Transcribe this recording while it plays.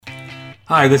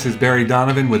Hi, this is Barry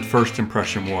Donovan with First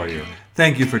Impression Warrior.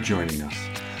 Thank you for joining us.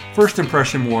 First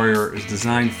Impression Warrior is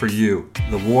designed for you,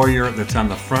 the warrior that's on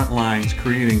the front lines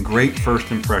creating great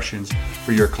first impressions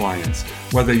for your clients.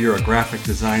 Whether you're a graphic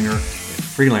designer, a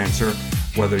freelancer,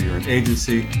 whether you're an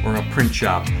agency or a print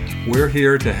shop, we're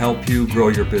here to help you grow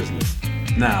your business.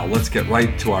 Now, let's get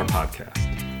right to our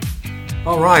podcast.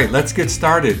 All right, let's get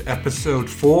started. Episode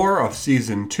 4 of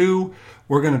Season 2,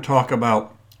 we're going to talk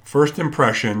about first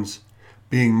impressions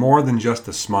being more than just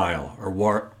a smile, or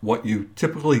what you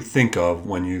typically think of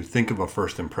when you think of a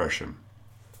first impression.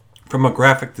 From a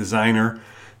graphic designer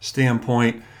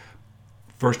standpoint,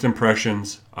 first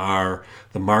impressions are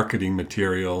the marketing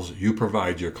materials you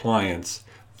provide your clients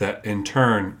that in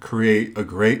turn create a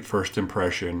great first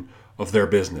impression of their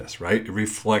business, right? It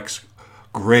reflects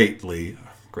greatly?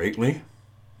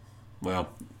 Well,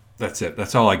 that's it.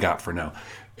 That's all I got for now.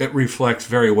 It reflects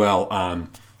very well on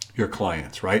your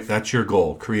clients, right? That's your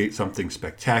goal. Create something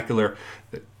spectacular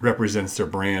that represents their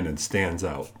brand and stands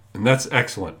out. And that's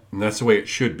excellent. And that's the way it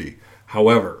should be.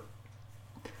 However,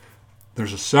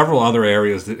 there's several other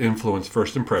areas that influence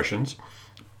first impressions.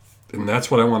 And that's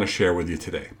what I want to share with you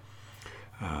today.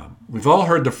 We've all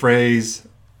heard the phrase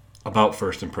about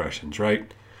first impressions,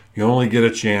 right? You only get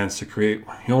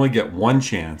one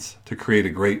chance to create a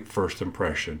great first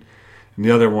impression. And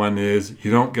the other one is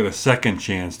you don't get a second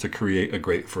chance to create a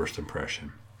great first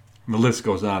impression. And the list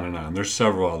goes on and on. There's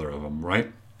several other of them,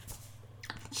 right?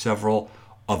 Several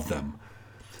of them.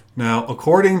 Now,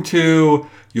 according to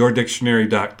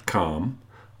yourdictionary.com,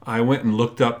 I went and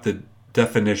looked up the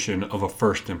definition of a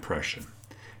first impression.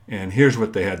 And here's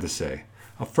what they had to say.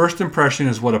 A first impression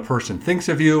is what a person thinks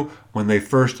of you when they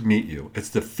first meet you. It's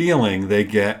the feeling they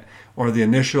get or the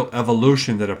initial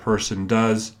evolution that a person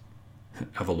does.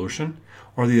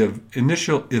 Or the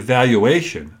initial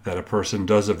evaluation that a person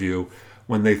does of you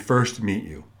when they first meet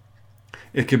you.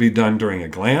 It can be done during a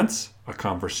glance, a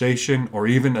conversation, or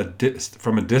even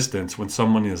from a distance when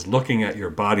someone is looking at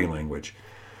your body language.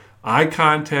 Eye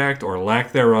contact or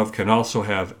lack thereof can also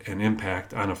have an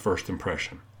impact on a first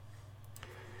impression.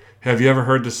 Have you ever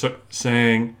heard the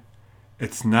saying,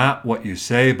 "It's not what you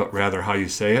say, but rather how you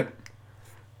say it"?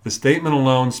 The statement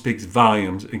alone speaks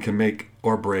volumes and can make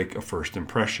or break a first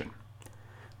impression.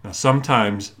 Now,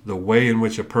 sometimes the way in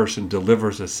which a person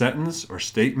delivers a sentence or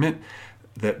statement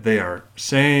that they are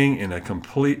saying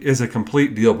is a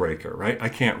complete deal breaker, right? I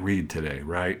can't read today,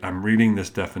 right? I'm reading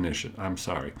this definition. I'm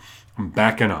sorry. I'm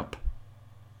backing up.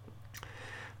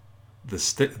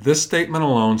 This statement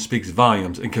alone speaks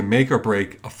volumes and can make or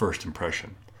break a first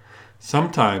impression.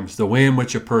 Sometimes the way in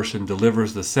which a person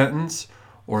delivers the sentence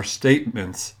or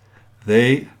statements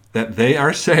that they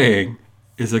are saying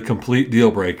is a complete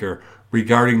deal breaker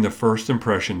regarding the first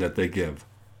impression that they give.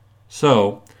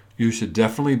 So, you should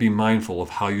definitely be mindful of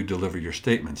how you deliver your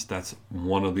statements. That's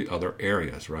one of the other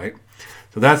areas, right?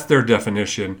 So that's their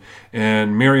definition.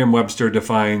 And Merriam-Webster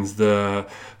defines the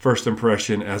first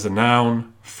impression as a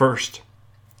noun, first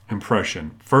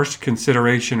impression, first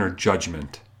consideration or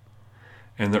judgment.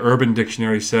 And the Urban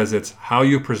Dictionary says it's how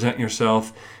you present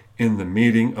yourself in the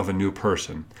meeting of a new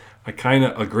person. I kind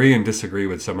of agree and disagree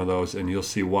with some of those, and you'll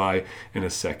see why in a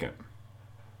second.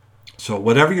 So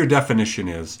whatever your definition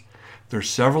is, there's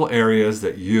several areas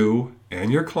that you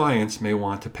and your clients may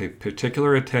want to pay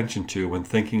particular attention to when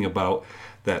thinking about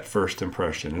that first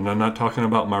impression. And I'm not talking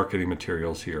about marketing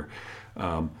materials here.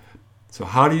 So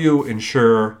how do you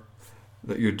ensure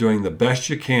that you're doing the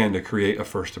best you can to create a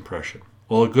first impression?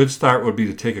 Well, a good start would be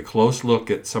to take a close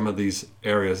look at some of these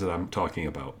areas that I'm talking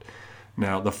about.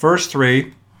 Now, the first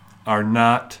three are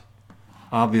not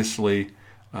obviously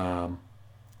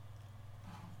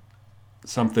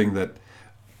something that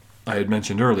I had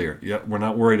mentioned earlier. Yet we're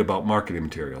not worried about marketing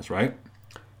materials, right?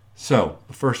 So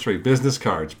the first three: business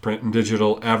cards, print and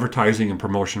digital, advertising and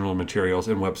promotional materials,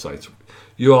 and websites.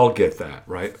 You all get that,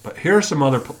 right? But here are some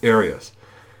other areas.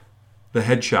 The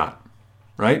headshot,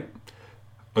 right?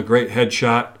 A great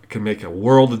headshot can make a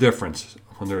world of difference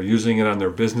when they're using it on their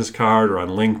business card or on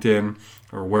LinkedIn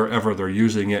or wherever they're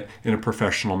using it in a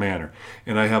professional manner.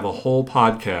 And I have a whole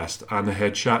podcast on the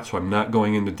headshot, so I'm not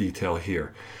going into detail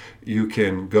here. You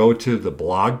can go to the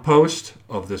blog post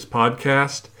of this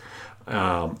podcast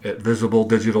at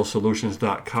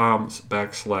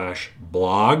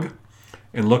visibledigitalsolutions.com/blog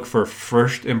and look for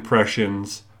first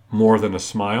impressions more than a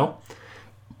smile.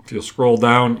 If you'll scroll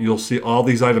down, you'll see all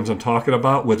these items I'm talking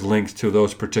about with links to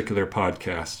those particular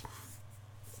podcasts.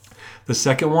 The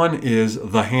second one is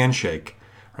the handshake,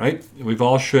 right? We've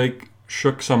all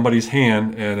shook somebody's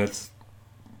hand, and it's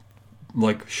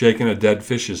like shaking a dead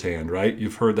fish's hand, right?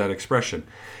 You've heard that expression.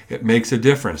 It makes a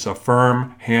difference. A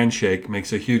firm handshake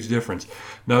makes a huge difference.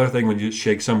 Another thing, when you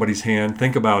shake somebody's hand,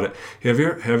 think about it. Have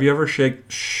you ever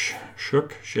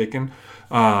shook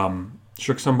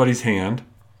somebody's hand,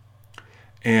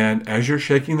 and as you're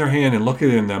shaking their hand and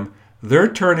looking in them,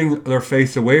 they're turning their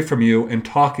face away from you and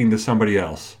talking to somebody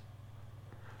else?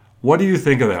 What do you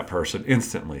think of that person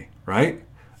instantly, right?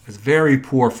 It's very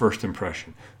poor first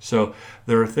impression. So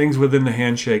there are things within the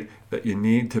handshake that you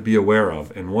need to be aware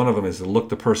of. And one of them is to look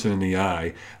the person in the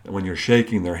eye when you're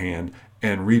shaking their hand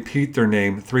and repeat their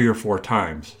name 3 or 4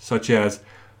 times, such as,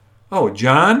 "Oh,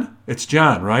 John? It's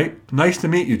John, right? Nice to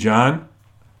meet you, John.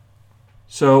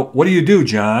 So what do you do,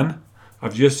 John?"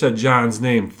 I've just said John's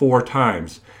name 4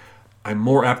 times. I'm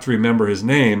more apt to remember his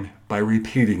name by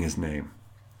repeating his name.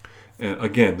 And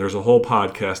again, there's a whole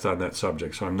podcast on that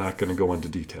subject, so I'm not going to go into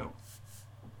detail.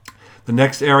 The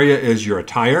next area is your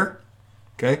attire.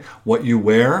 Okay, what you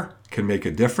wear can make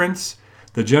a difference.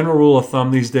 The general rule of thumb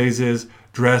these days is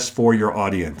dress for your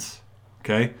audience.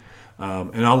 Okay,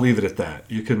 and I'll leave it at that.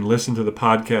 You can listen to the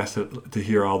podcast to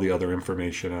hear all the other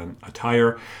information on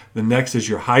attire. The next is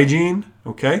your hygiene.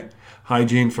 Okay,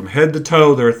 hygiene from head to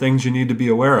toe. There are things you need to be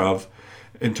aware of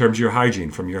in terms of your hygiene.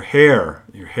 From your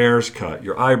hair's cut,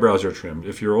 your eyebrows are trimmed.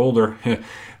 If you're older,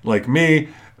 like me,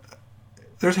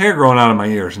 there's hair growing out of my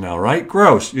ears now, right?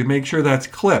 Gross. You make sure that's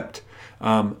clipped.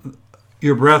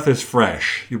 Your breath is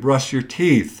fresh. You brush your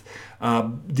teeth.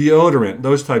 Deodorant,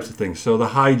 those types of things. So the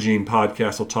hygiene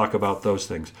podcast will talk about those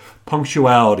things.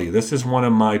 Punctuality. This is one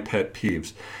of my pet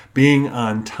peeves. Being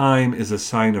on time is a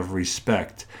sign of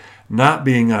respect. Not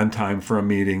being on time for a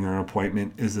meeting or an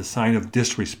appointment is a sign of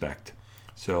disrespect.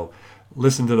 So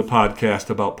listen to the podcast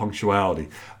about punctuality.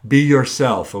 Be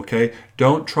yourself, okay?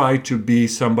 Don't try to be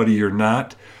somebody you're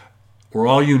not. We're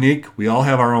all unique. We all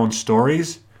have our own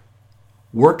stories.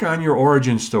 Work on your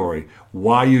origin story,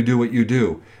 why you do what you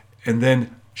do, and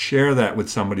then share that with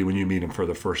somebody when you meet them for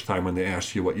the first time when they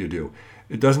ask you what you do.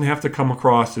 It doesn't have to come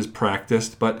across as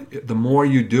practiced, but the more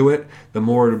you do it, the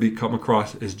more it'll come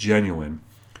across as genuine.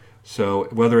 So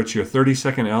whether it's your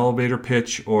 30-second elevator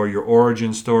pitch or your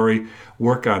origin story,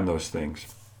 work on those things.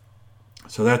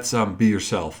 So that's be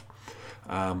yourself.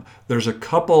 There's a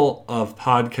couple of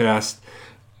podcasts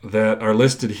that are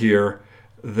listed here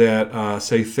that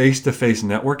say face-to-face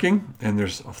networking, and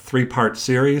there's a 3-part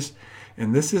series.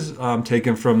 And this is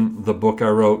taken from the book I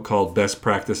wrote called Best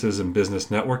Practices in Business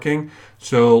Networking.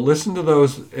 So listen to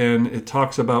those, and it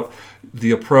talks about the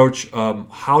approach,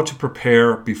 how to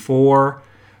prepare before,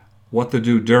 what to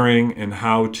do during, and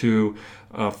how to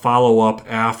follow up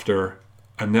after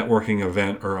a networking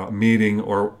event or a meeting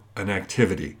or an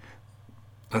activity.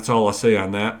 That's all I'll say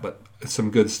on that, but it's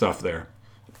some good stuff there.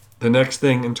 The next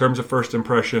thing in terms of first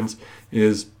impressions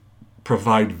is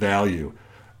provide value.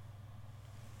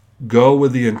 Go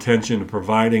with the intention of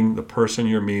providing the person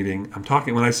you're meeting.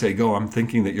 When I say go, I'm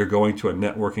thinking that you're going to a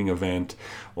networking event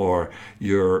or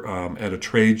you're at a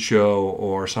trade show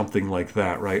or something like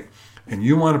that, right? And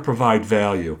you want to provide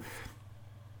value.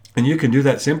 And you can do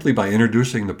that simply by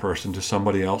introducing the person to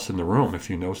somebody else in the room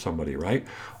if you know somebody, right?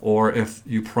 Or if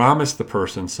you promise the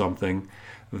person something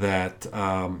that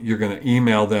you're going to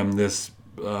email them this,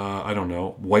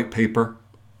 white paper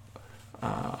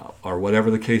or whatever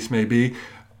the case may be,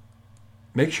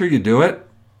 make sure you do it.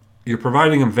 You're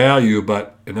providing them value,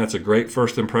 and that's a great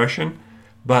first impression.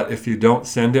 But if you don't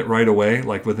send it right away,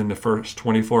 like within the first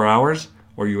 24 hours,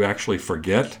 or you actually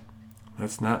forget,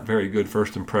 that's not very good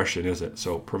first impression, is it?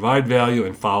 So provide value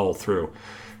and follow through.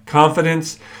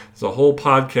 Confidence, there's a whole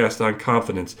podcast on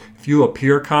confidence. If you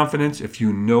appear confident, if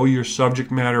you know your subject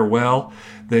matter well,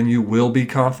 then you will be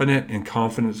confident, and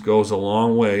confidence goes a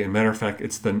long way. As a matter of fact,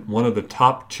 it's one of the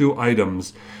top 2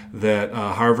 items that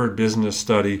a Harvard Business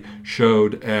Study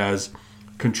showed as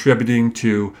contributing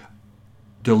to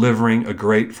delivering a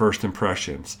great first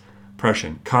impression.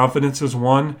 Confidence is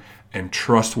one, and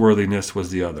trustworthiness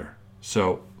was the other.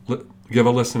 So give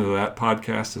a listen to that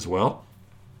podcast as well.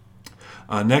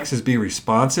 Next is be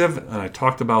responsive, and I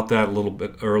talked about that a little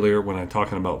bit earlier when I'm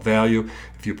talking about value.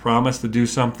 If you promise to do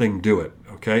something, do it,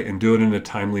 okay? And do it in a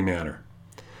timely manner.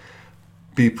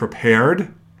 Be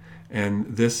prepared, and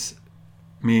this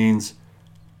means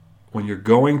when you're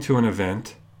going to an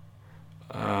event,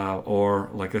 or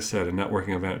like I said, a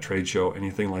networking event, a trade show,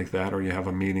 anything like that, or you have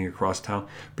a meeting across town,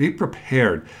 be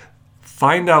prepared.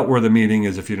 Find out where the meeting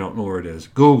is if you don't know where it is.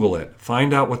 Google it.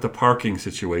 Find out what the parking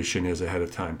situation is ahead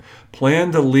of time.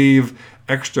 Plan to leave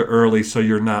extra early so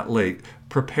you're not late.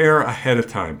 Prepare ahead of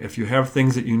time. If you have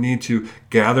things that you need to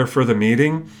gather for the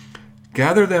meeting,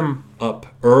 gather them up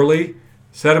early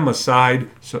Set them aside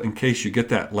so in case you get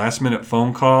that last minute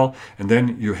phone call and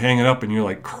then you hang it up and you're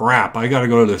like, crap, I got to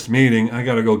go to this meeting. I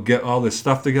got to go get all this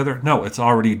stuff together. No, it's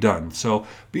already done. So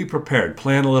be prepared.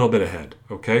 Plan a little bit ahead,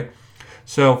 okay?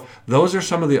 So those are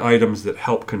some of the items that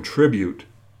help contribute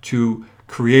to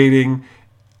creating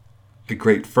a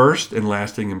great first and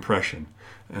lasting impression.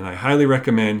 And I highly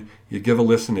recommend you give a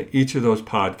listen to each of those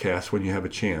podcasts when you have a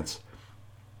chance.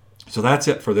 So that's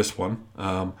it for this one.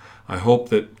 I hope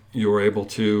that you were able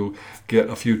to get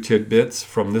a few tidbits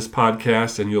from this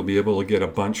podcast, and you'll be able to get a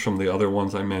bunch from the other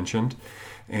ones I mentioned.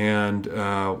 And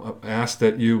ask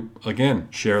that you, again,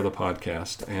 share the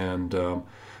podcast and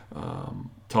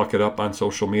talk it up on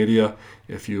social media.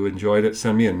 If you enjoyed it,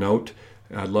 send me a note.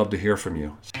 I'd love to hear from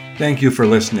you. Thank you for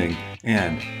listening,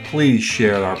 and please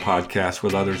share our podcast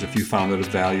with others if you found it of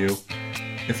value.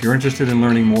 If you're interested in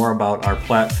learning more about our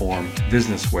platform,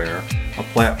 Businessware, a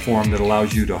platform that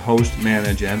allows you to host,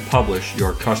 manage, and publish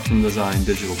your custom-designed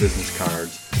digital business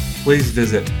cards, please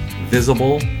visit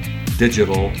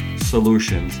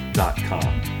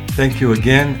visibleDigitalSolutions.com. Thank you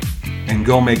again, and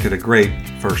go make it a great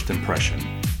first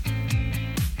impression.